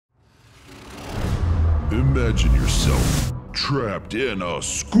Imagine yourself trapped in a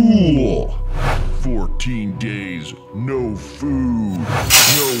school. 14 days, no food,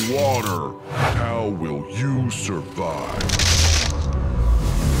 no water. How will you survive?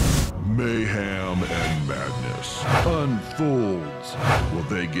 Mayhem and madness unfolds. Will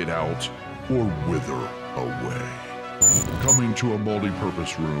they get out or wither away? Coming to a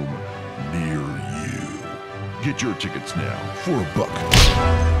multi-purpose room near you. Get your tickets now for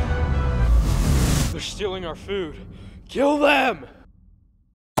 $1. They're stealing our food. Kill them!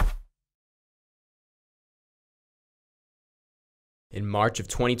 In March of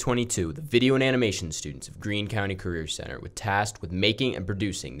 2022, the video and animation students of Greene County Career Center were tasked with making and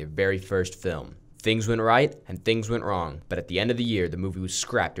producing their very first film. Things went right and things went wrong, but at the end of the year, the movie was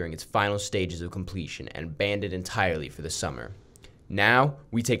scrapped during its final stages of completion and abandoned entirely for the summer. Now,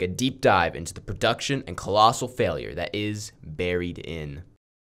 we take a deep dive into the production and colossal failure that is Buried In.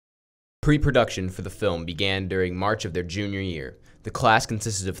 Pre-production for the film began during March of their junior year. The class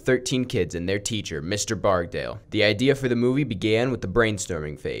consisted of 13 kids and their teacher, Mr. Bargdale. The idea for the movie began with the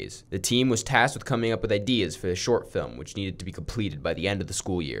brainstorming phase. The team was tasked with coming up with ideas for the short film, which needed to be completed by the end of the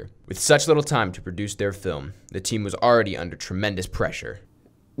school year. With such little time to produce their film, the team was already under tremendous pressure.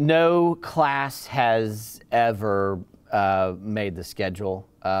 No class has ever made the schedule.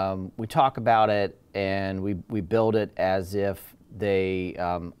 We talk about it and we build it as if they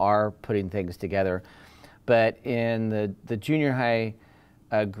are putting things together. But in the junior high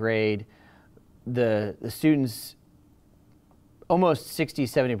grade, the students, almost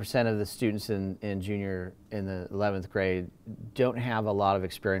 60–70% of the students in the 11th grade don't have a lot of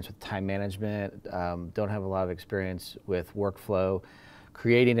experience with time management, don't have a lot of experience with workflow,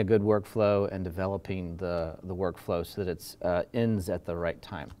 creating a good workflow and developing the workflow so that it ends at the right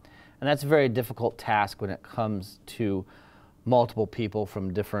time. And that's a very difficult task when it comes to multiple people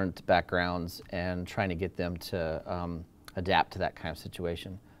from different backgrounds and trying to get them to adapt to that kind of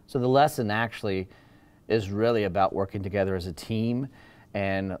situation. So the lesson actually is really about working together as a team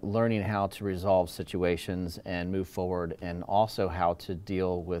and learning how to resolve situations and move forward, and also how to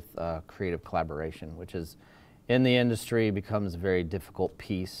deal with creative collaboration, which is in the industry becomes a very difficult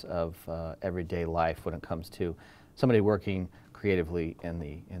piece of everyday life when it comes to somebody working creatively in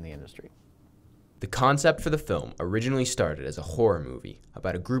the industry. The concept for the film originally started as a horror movie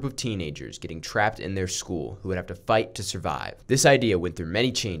about a group of teenagers getting trapped in their school who would have to fight to survive. This idea went through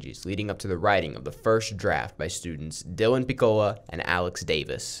many changes leading up to the writing of the first draft by students Dylan Piccola and Alex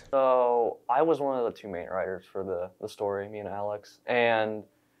Davis. So I was one of the two main writers for the story, me and Alex, and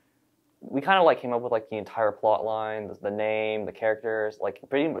we kind of came up with the entire plot line, the name, the characters,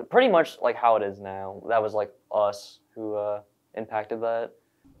 pretty much how it is now. That was us who impacted that.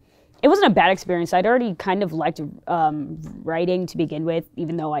 It wasn't a bad experience. I'd already kind of liked writing to begin with,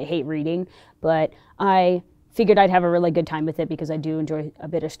 even though I hate reading. But I figured I'd have a really good time with it because I do enjoy a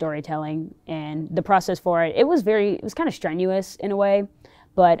bit of storytelling. And the process for it, it was kind of strenuous in a way,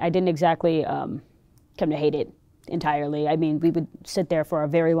 but I didn't exactly come to hate it entirely. I mean, we would sit there for a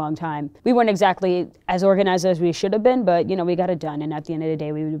very long time. We weren't exactly as organized as we should have been, but we got it done. And at the end of the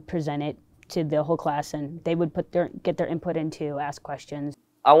day, we would present it to the whole class, and they would get their input into, ask questions.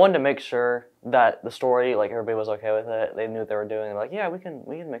 I wanted to make sure that the story, everybody was okay with it. They knew what they were doing. They're like, yeah, we can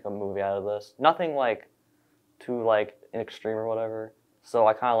make a movie out of this. Nothing too extreme or whatever. So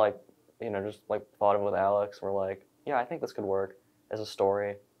I kind of just thought of it with Alex. We're like, yeah, I think this could work as a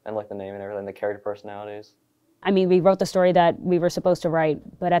story, and the name and everything, the character personalities. I mean, we wrote the story that we were supposed to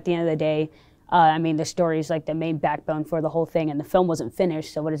write, but at the end of the day, I mean, the story is the main backbone for the whole thing, and the film wasn't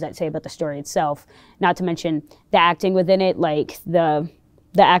finished. So what does that say about the story itself? Not to mention the acting within it,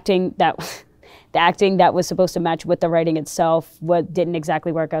 the acting that was supposed to match with the writing itself, didn't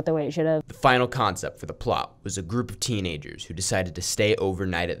exactly work out the way it should have. The final concept for the plot was a group of teenagers who decided to stay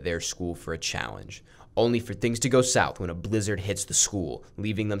overnight at their school for a challenge, only for things to go south when a blizzard hits the school,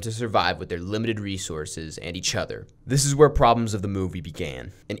 leaving them to survive with their limited resources and each other. This is where problems of the movie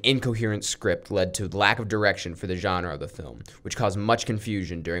began. An incoherent script led to lack of direction for the genre of the film, which caused much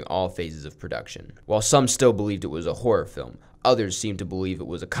confusion during all phases of production. While some still believed it was a horror film, others seemed to believe it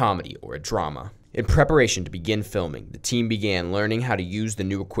was a comedy or a drama. In preparation to begin filming, the team began learning how to use the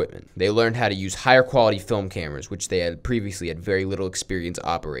new equipment. They learned how to use higher quality film cameras, which they had previously had very little experience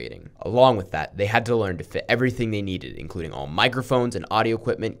operating. Along with that, they had to learn to fit everything they needed, including all microphones and audio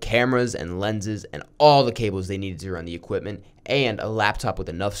equipment, cameras and lenses, and all the cables they needed to run the equipment and a laptop with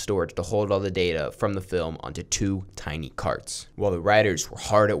enough storage to hold all the data from the film onto 2 tiny carts. While the writers were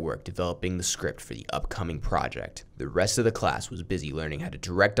hard at work developing the script for the upcoming project, the rest of the class was busy learning how to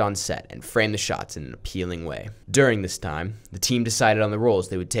direct on set and frame the shots in an appealing way. During this time, the team decided on the roles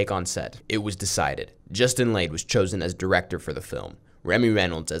they would take on set. It was decided. Justin Lade was chosen as director for the film, Remy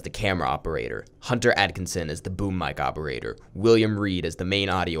Reynolds as the camera operator, Hunter Atkinson as the boom mic operator, William Reed as the main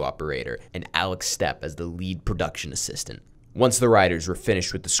audio operator, and Alex Stepp as the lead production assistant. Once the writers were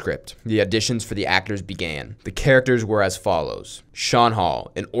finished with the script, the auditions for the actors began. The characters were as follows: Sean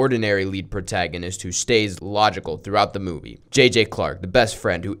Hall, an ordinary lead protagonist who stays logical throughout the movie. J.J. Clark, the best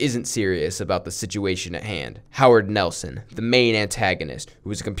friend who isn't serious about the situation at hand. Howard Nelson, the main antagonist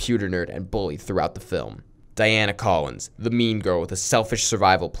who is a computer nerd and bully throughout the film. Diana Collins, the mean girl with a selfish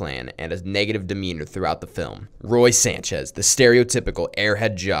survival plan and a negative demeanor throughout the film. Roy Sanchez, the stereotypical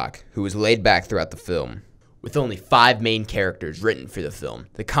airhead jock who is laid back throughout the film. With only 5 main characters written for the film,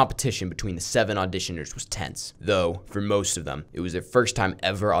 the competition between the 7 auditioners was tense, though, for most of them, it was their first time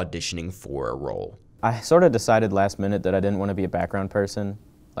ever auditioning for a role. I sort of decided last minute that I didn't want to be a background person.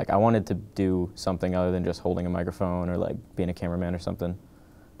 Like, I wanted to do something other than just holding a microphone or like being a cameraman or something.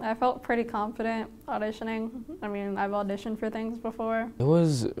 I felt pretty confident auditioning. I mean, I've auditioned for things before. It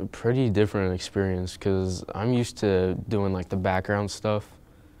was a pretty different experience because I'm used to doing like the background stuff,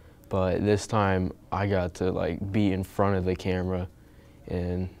 but this time I got to like be in front of the camera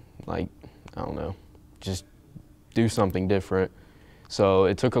and like, I don't know, just do something different. So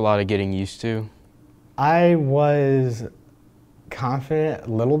it took a lot of getting used to. I was confident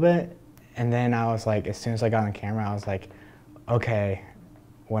a little bit, and then I was like, as soon as I got on camera, I was like, okay,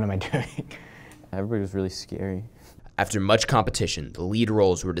 what am I doing? Everybody was really scary. After much competition, the lead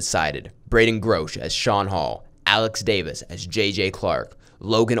roles were decided. Braden Groesch as Sean Hall, Alex Davis as J.J. Clark,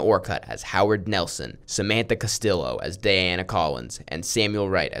 Logan Orcutt as Howard Nelson, Samantha Castillo as Diana Collins, and Samuel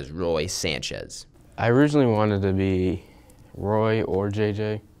Wright as Roy Sanchez. I originally wanted to be Roy or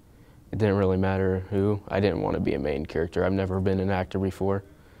J.J. It didn't really matter who. I didn't want to be a main character. I've never been an actor before,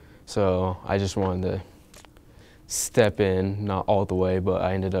 so I just wanted to step in, not all the way, but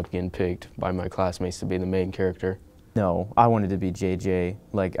I ended up getting picked by my classmates to be the main character. No, I wanted to be JJ.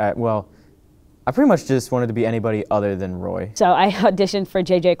 I pretty much just wanted to be anybody other than Roy. So I auditioned for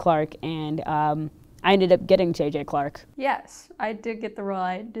J.J. Clark, and I ended up getting J.J. Clark. Yes, I did get the role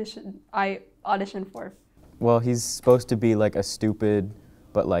I auditioned for. Well, he's supposed to be like a stupid,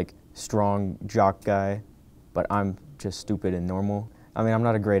 but like strong jock guy, but I'm just stupid and normal. I mean, I'm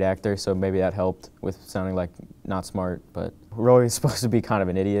not a great actor, so maybe that helped with sounding like not smart, but Roy is supposed to be kind of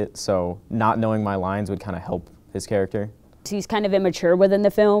an idiot, so not knowing my lines would kind of help his character. He's kind of immature within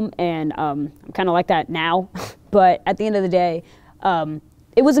the film, and I'm kind of like that now, but at the end of the day,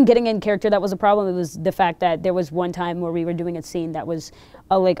 it wasn't getting in character that was a problem. It was the fact that there was one time where we were doing a scene that was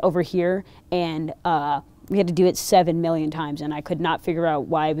like over here, and we had to do it 7 million times, and I could not figure out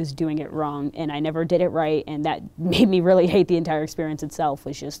why I was doing it wrong, and I never did it right, and that made me really hate the entire experience itself,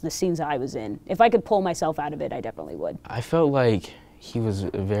 was just the scenes that I was in. If I could pull myself out of it, I definitely would. I felt like he was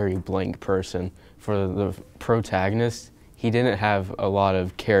a very blank person. For the protagonist, he didn't have a lot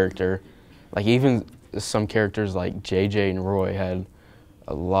of character. Like, even some characters like JJ and Roy had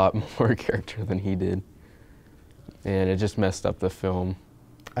a lot more character than he did, and it just messed up the film.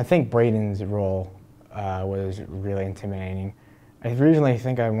 I think Braden's role was really intimidating. I originally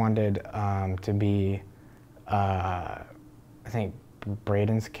think I wanted to be, I think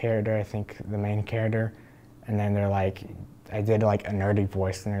Braden's character, I think the main character, and then they're like, I did like a nerdy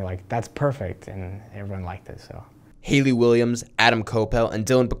voice, and they're like, that's perfect, and everyone liked it, so. Haley Williams, Adam Coppell, and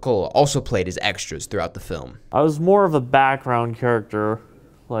Dylan Picola also played as extras throughout the film. I was more of a background character.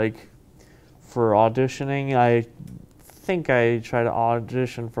 Like, for auditioning, I think I tried to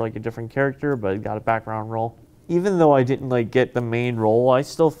audition for like a different character, but got a background role. Even though I didn't like get the main role, I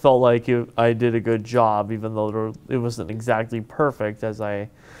still felt like I did a good job, even though it wasn't exactly perfect, as I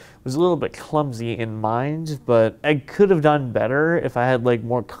was a little bit clumsy in mind, but I could have done better if I had like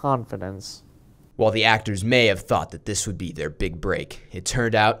more confidence. While the actors may have thought that this would be their big break, it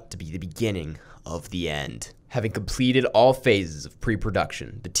turned out to be the beginning of the end. Having completed all phases of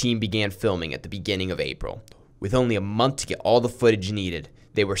pre-production, the team began filming at the beginning of April. With only a month to get all the footage needed,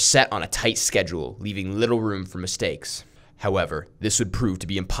 they were set on a tight schedule, leaving little room for mistakes. However, this would prove to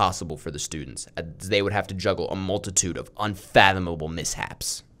be impossible for the students, as they would have to juggle a multitude of unfathomable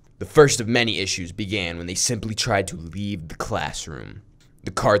mishaps. The first of many issues began when they simply tried to leave the classroom. The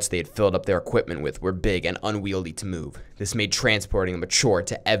carts they had filled up their equipment with were big and unwieldy to move. This made transporting them a chore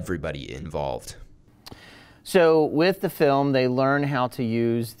to everybody involved. So with the film, they learn how to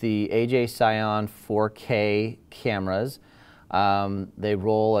use the AJ Scion 4K cameras. They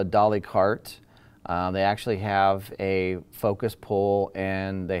roll a dolly cart. They actually have a focus pull,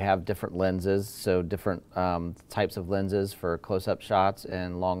 and they have different lenses, so different types of lenses for close-up shots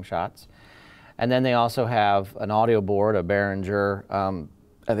and long shots. And then they also have an audio board, a Behringer,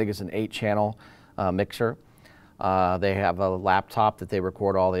 I think it's an 8-channel mixer. They have a laptop that they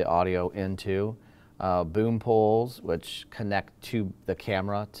record all the audio into, boom poles, which connect to the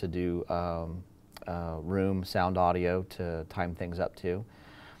camera to do room sound audio to time things up to.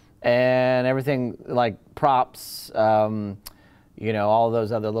 And everything like props, you know, all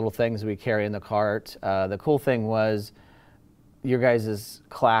those other little things we carry in the cart. The cool thing was your guys'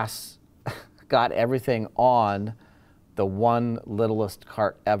 class got everything on the one littlest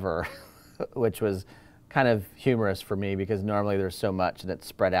cart ever, which was kind of humorous for me because normally there's so much and it's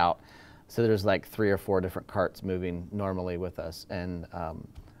spread out. So there's like 3 or 4 different carts moving normally with us. And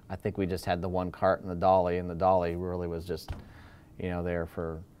I think we just had the one cart and the dolly really was just, you know, there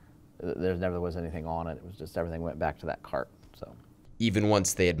for, there never was anything on it. It was just everything went back to that cart, so. Even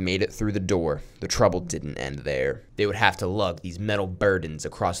once they had made it through the door, the trouble didn't end there. They would have to lug these metal burdens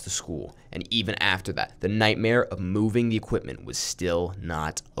across the school, and even after that, the nightmare of moving the equipment was still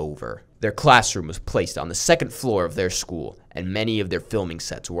not over. Their classroom was placed on the 2nd floor of their school, and many of their filming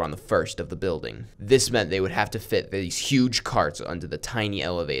sets were on the 1st of the building. This meant they would have to fit these huge carts onto the tiny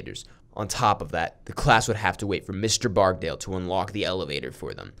elevators. On top of that, the class would have to wait for Mr. Bargdale to unlock the elevator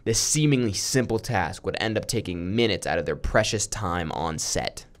for them. This seemingly simple task would end up taking minutes out of their precious time on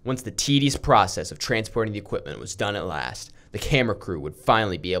set. Once the tedious process of transporting the equipment was done at last, the camera crew would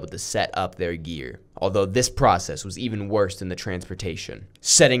finally be able to set up their gear. Although this process was even worse than the transportation.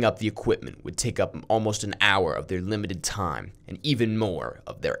 Setting up the equipment would take up almost an hour of their limited time, and even more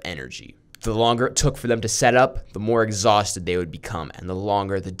of their energy. The longer it took for them to set up, the more exhausted they would become and the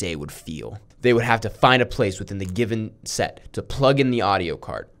longer the day would feel. They would have to find a place within the given set to plug in the audio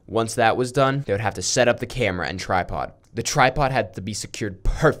card. Once that was done, they would have to set up the camera and tripod. The tripod had to be secured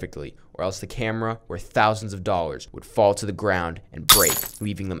perfectly, or else the camera, worth thousands of dollars, would fall to the ground and break,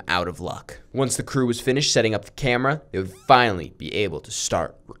 leaving them out of luck. Once the crew was finished setting up the camera, they would finally be able to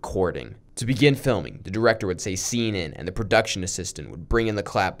start recording. To begin filming, the director would say scene in, and the production assistant would bring in the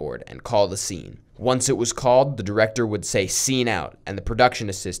clapboard and call the scene. Once it was called, the director would say scene out, and the production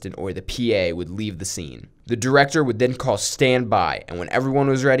assistant or the PA would leave the scene. The director would then call stand by, and when everyone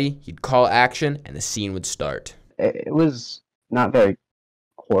was ready, he'd call action and the scene would start. It was not very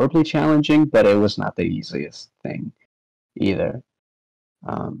horribly challenging, but it was not the easiest thing either.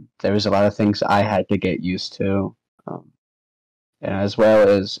 There was a lot of things I had to get used to. And as well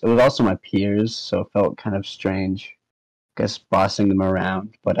as, it was also my peers, so it felt kind of strange, I guess, bossing them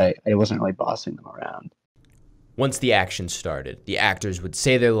around, but I wasn't really bossing them around. Once the action started, the actors would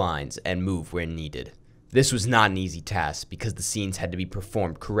say their lines and move where needed. This was not an easy task because the scenes had to be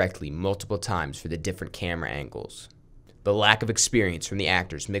performed correctly multiple times for the different camera angles. The lack of experience from the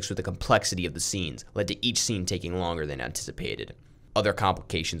actors mixed with the complexity of the scenes led to each scene taking longer than anticipated. Other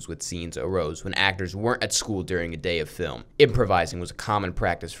complications with scenes arose when actors weren't at school during a day of film. Improvising was a common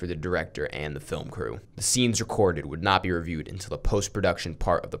practice for the director and the film crew. The scenes recorded would not be reviewed until the post-production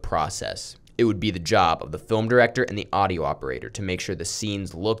part of the process. It would be the job of the film director and the audio operator to make sure the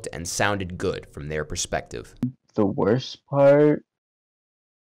scenes looked and sounded good from their perspective. The worst part?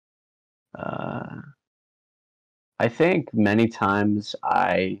 I think many times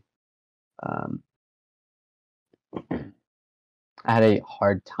I had a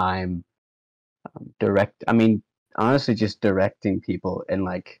hard time honestly just directing people and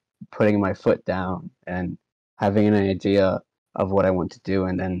like putting my foot down and having an idea of what I want to do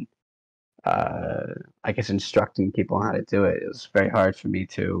and then I guess instructing people on how to do it. It was very hard for me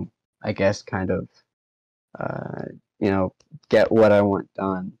to, I guess, kind of get what I want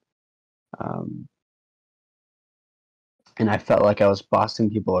done. And I felt like I was bossing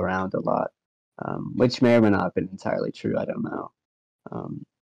people around a lot, which may or may not have been entirely true. I don't know.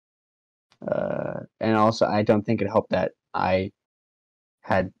 And also, I don't think it helped that I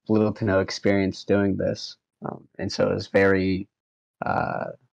had little to no experience doing this, and so it was very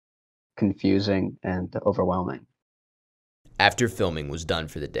confusing and overwhelming. After filming was done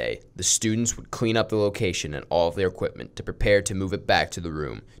for the day, the students would clean up the location and all of their equipment to prepare to move it back to the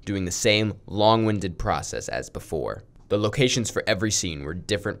room, doing the same long-winded process as before. The locations for every scene were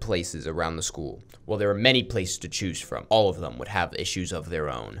different places around the school. While there were many places to choose from, all of them would have issues of their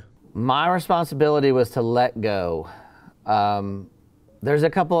own. My responsibility was to let go. There's a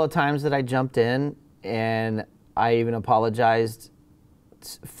couple of times that I jumped in and I even apologized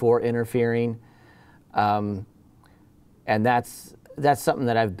for interfering. And that's something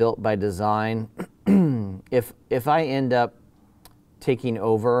that I've built by design. If I end up taking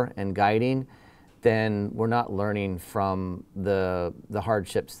over and guiding, then we're not learning from the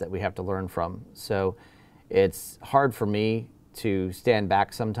hardships that we have to learn from. So it's hard for me to stand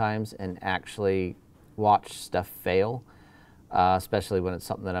back sometimes and actually watch stuff fail, especially when it's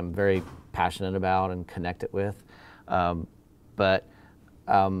something that I'm very passionate about and connected with. But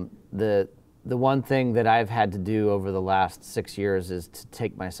the one thing that I've had to do over the last 6 years is to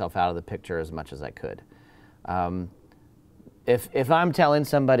take myself out of the picture as much as I could. If I'm telling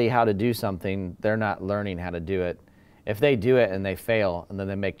somebody how to do something, they're not learning how to do it. If they do it and they fail and then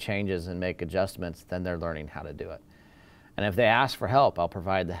they make changes and make adjustments, then they're learning how to do it. And if they ask for help, I'll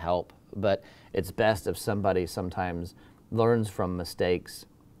provide the help. But it's best if somebody sometimes learns from mistakes.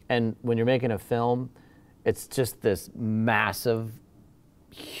 And when you're making a film, it's just this massive,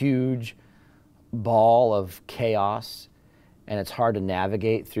 huge ball of chaos. And it's hard to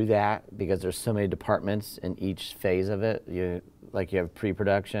navigate through that because there's so many departments in each phase of it. You have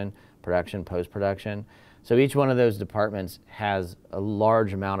pre-production, production, post-production. So each one of those departments has a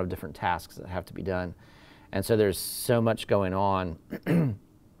large amount of different tasks that have to be done. And so there's so much going on.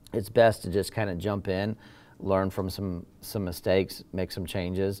 It's best to just kind of jump in, learn from some mistakes, make some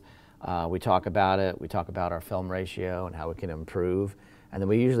changes. We talk about it. We talk about our film ratio and how we can improve. And then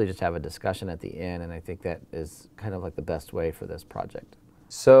we usually just have a discussion at the end, and I think that is kind of like the best way for this project.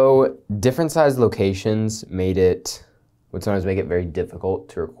 So different sized locations would sometimes make it very difficult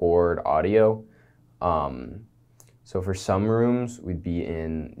to record audio. So for some rooms, we'd be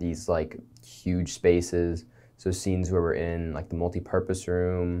in these like huge spaces. So scenes where we're in like the multi-purpose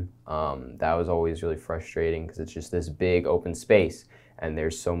room, that was always really frustrating because it's just this big open space and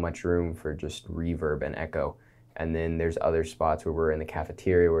there's so much room for just reverb and echo. And then there's other spots where we're in the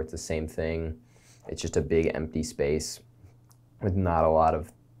cafeteria where it's the same thing. It's just a big empty space with not a lot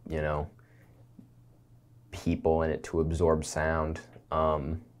of, people in it to absorb sound.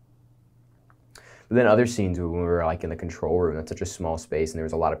 But then other scenes when we were like in the control room, that's such a small space and there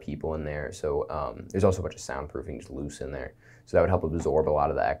was a lot of people in there. So there's also a bunch of soundproofing just loose in there. So that would help absorb a lot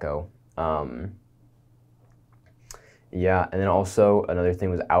of the echo. Yeah, and then also another thing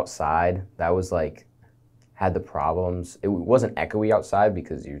was outside. That was like, had the problems. It wasn't echoey outside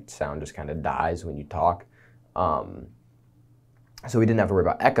because your sound just kind of dies when you talk. So we didn't have to worry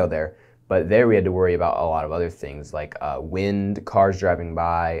about echo there, but there we had to worry about a lot of other things like wind, cars driving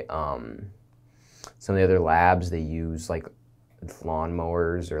by. Some of the other labs, they use like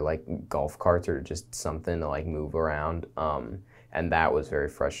lawnmowers or like golf carts or just something to like move around. And that was very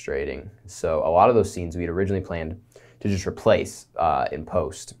frustrating. So a lot of those scenes we had originally planned to just replace in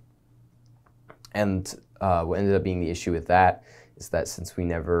post. And what ended up being the issue with that is that since we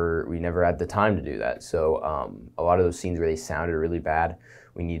never had the time to do that, so a lot of those scenes where they sounded really bad,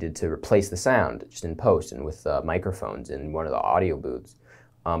 we needed to replace the sound just in post and with microphones in one of the audio booths.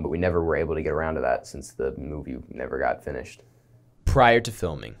 But we never were able to get around to that since the movie never got finished. Prior to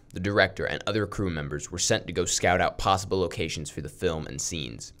filming, the director and other crew members were sent to go scout out possible locations for the film and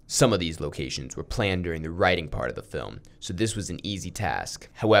scenes. Some of these locations were planned during the writing part of the film, so this was an easy task.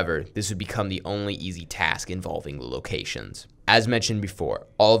 However, this would become the only easy task involving the locations. As mentioned before,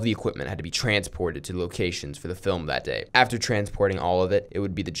 all of the equipment had to be transported to locations for the film that day. After transporting all of it, it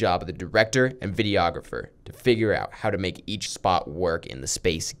would be the job of the director and videographer to figure out how to make each spot work in the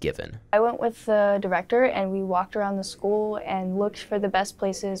space given. I went with the director and we walked around the school and looked for the best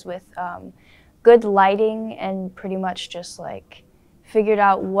places with good lighting and pretty much just like figured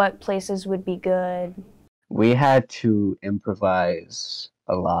out what places would be good. We had to improvise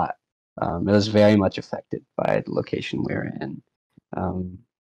a lot. It was very much affected by the location we were in.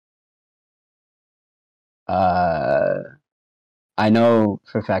 I know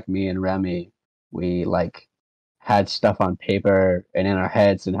for a fact me and Remy, we like had stuff on paper and in our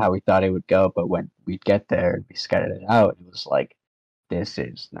heads and how we thought it would go, but when we'd get there and we scattered it out, it was like, this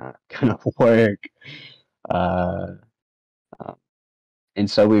is not gonna work. And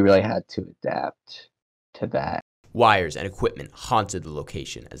so we really had to adapt to that. Wires and equipment haunted the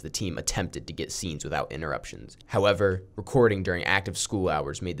location as the team attempted to get scenes without interruptions. However, recording during active school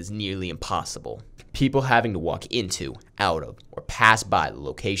hours made this nearly impossible. People having to walk into, out of, or pass by the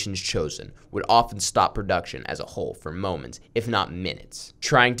locations chosen would often stop production as a whole for moments, if not minutes.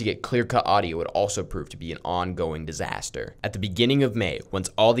 Trying to get clear-cut audio would also prove to be an ongoing disaster. At the beginning of May, once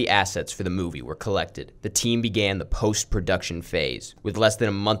all the assets for the movie were collected, the team began the post-production phase. With less than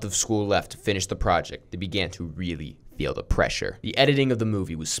a month of school left to finish the project, they began to really feel the pressure. The editing of the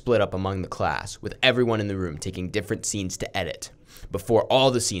movie was split up among the class, with everyone in the room taking different scenes to edit, before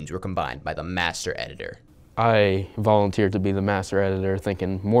all the scenes were combined by the master editor. I volunteered to be the master editor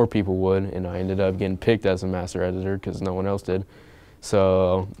thinking more people would, and I ended up getting picked as a master editor because no one else did.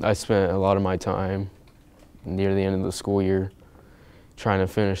 So I spent a lot of my time near the end of the school year trying to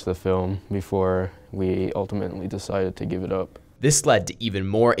finish the film before we ultimately decided to give it up. This led to even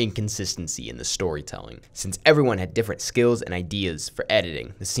more inconsistency in the storytelling. Since everyone had different skills and ideas for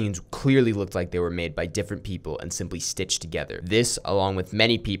editing, the scenes clearly looked like they were made by different people and simply stitched together. This, along with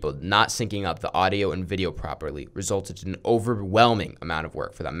many people not syncing up the audio and video properly, resulted in an overwhelming amount of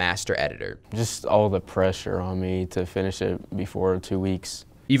work for the master editor. Just all the pressure on me to finish it before 2 weeks.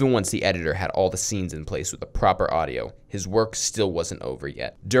 Even once the editor had all the scenes in place with the proper audio, his work still wasn't over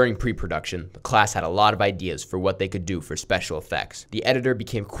yet. During pre-production, the class had a lot of ideas for what they could do for special effects. The editor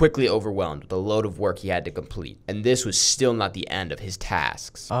became quickly overwhelmed with the load of work he had to complete, and this was still not the end of his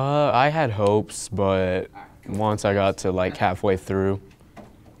tasks. I had hopes, but once I got to like halfway through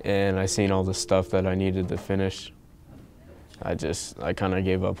and I seen all the stuff that I needed to finish, I kind of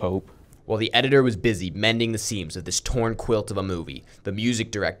gave up hope. While the editor was busy mending the seams of this torn quilt of a movie, the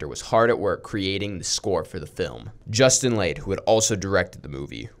music director was hard at work creating the score for the film. Justin Lade, who had also directed the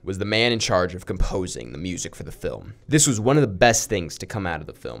movie, was the man in charge of composing the music for the film. This was one of the best things to come out of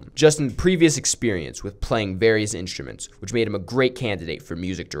the film. Justin's previous experience with playing various instruments, which made him a great candidate for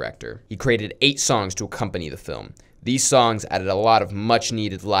music director. He created 8 songs to accompany the film. These songs added a lot of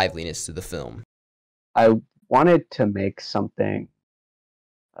much-needed liveliness to the film. I wanted to make something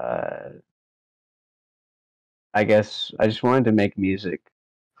I guess I just wanted to make music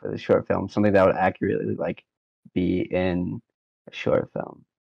for the short film, something that would accurately like be in a short film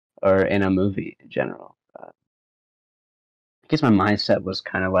or in a movie in general. I guess my mindset was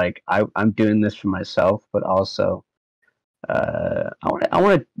kind of like I'm doing this for myself, but also I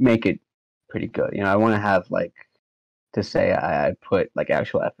want to make it pretty good. You know, I want to have like to say I put like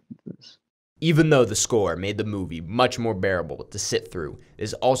actual effort into this. Even though the score made the movie much more bearable to sit through,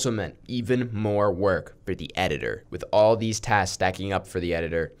 this also meant even more work for the editor. With all these tasks stacking up for the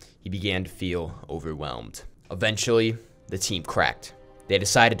editor, he began to feel overwhelmed. Eventually, the team cracked. They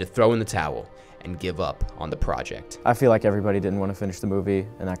decided to throw in the towel and give up on the project. I feel like everybody didn't want to finish the movie,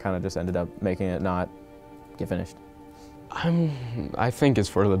 and that kind of just ended up making it not get finished. I think it's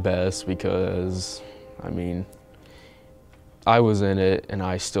for the best because, I mean, I was in it and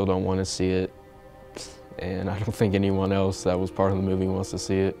I still don't want to see it, and I don't think anyone else that was part of the movie wants to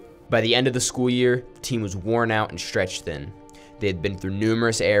see it. By the end of the school year, the team was worn out and stretched thin. They had been through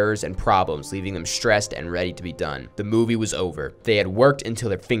numerous errors and problems, leaving them stressed and ready to be done. The movie was over. They had worked until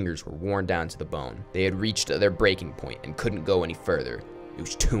their fingers were worn down to the bone. They had reached their breaking point and couldn't go any further. It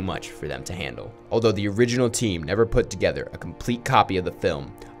was too much for them to handle. Although the original team never put together a complete copy of the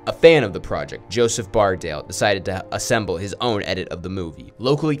film, a fan of the project, Joseph Bargdale, decided to assemble his own edit of the movie.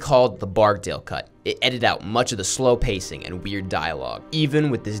 Locally called the Bargdale Cut, it edited out much of the slow pacing and weird dialogue. Even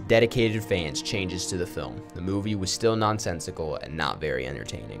with this dedicated fan's changes to the film, the movie was still nonsensical and not very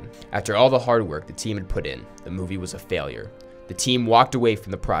entertaining. After all the hard work the team had put in, the movie was a failure. The team walked away from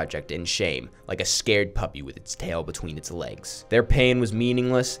the project in shame, like a scared puppy with its tail between its legs. Their pain was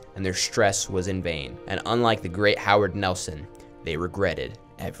meaningless and their stress was in vain, and unlike the great Howard Nelson, they regretted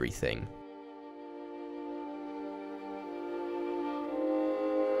everything.